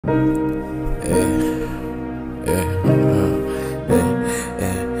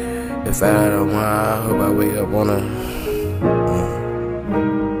If I had a mind, I hope I wake up on a.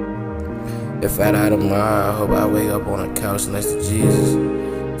 If I had a mind, I hope I wake up on a couch next to Jesus,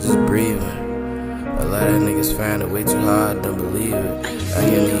 just breathing. A lot of niggas find it way too hard, don't believe it. I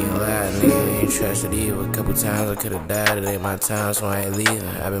can't even lie, nigga, ain't trusted either. A couple times I could've died, it ain't my time, so I ain't leaving.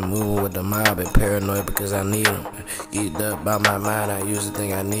 I've been moving with the mob, been paranoid because I need them. Geeked up by my mind, I used to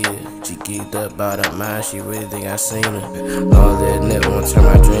think I needed. She geeked up by her mind, she really think I seen her. All that never wanna turn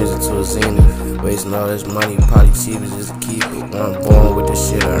my dreams into a zenith. Wasting all this money, probably cheapest just to keep it. When I'm born with this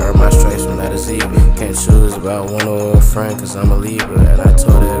shit, I earn my stripes from that is evil. Can't choose about one or a friend, cause I'm a Libra. And I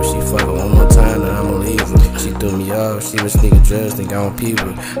told her if she fuck her one more time, then I'ma leave her. She threw me off, she was sneaking drugs, think I want people.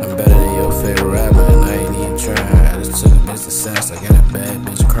 I'm better than your favorite rapper, and I ain't even trying. I just took a bitch to sex, I got a bad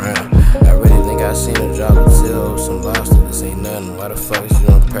bitch crying. I really think I seen her drop a till, some lobster, this ain't nothing. Why the fuck is you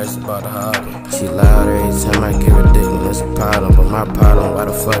impressed about the harbor? She loud every time I give her dick, and it's a problem. But my problem, why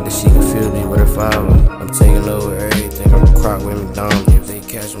the fuck did she confuse me with her father? I'm taking over everything, I'm a crock with McDonald's. If they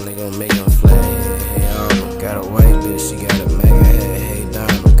catch them, they gon' make them flat. Hey, got a white bitch, she got a mega head. Hey,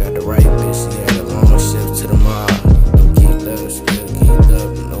 diamond, got the right bitch, she had a long shift to the mall. I'm geeked up, still geeked up,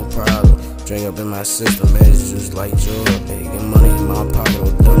 no problem. Drink up in my system, it's just like Jordan. They get money in my pocket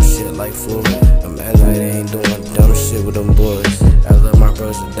with dumb shit like Floyd. I'm acting like they ain't doing dumb shit with them boys. I love my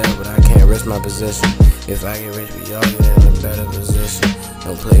bros to death, but I can't risk my position. If I get rich, we all get in a better position.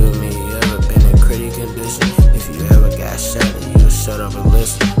 Don't play with me, you ever been in critical condition? If you ever got shot, then you just shut up and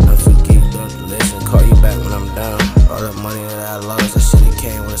listen. I'm too geeked up to listen, call you back when I'm down. All the money that I lost, that shit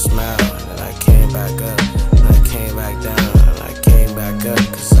came with a smile. And then I came back up, and I came back down, and I came back up,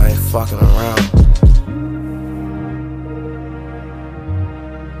 cause I ain't fucking around.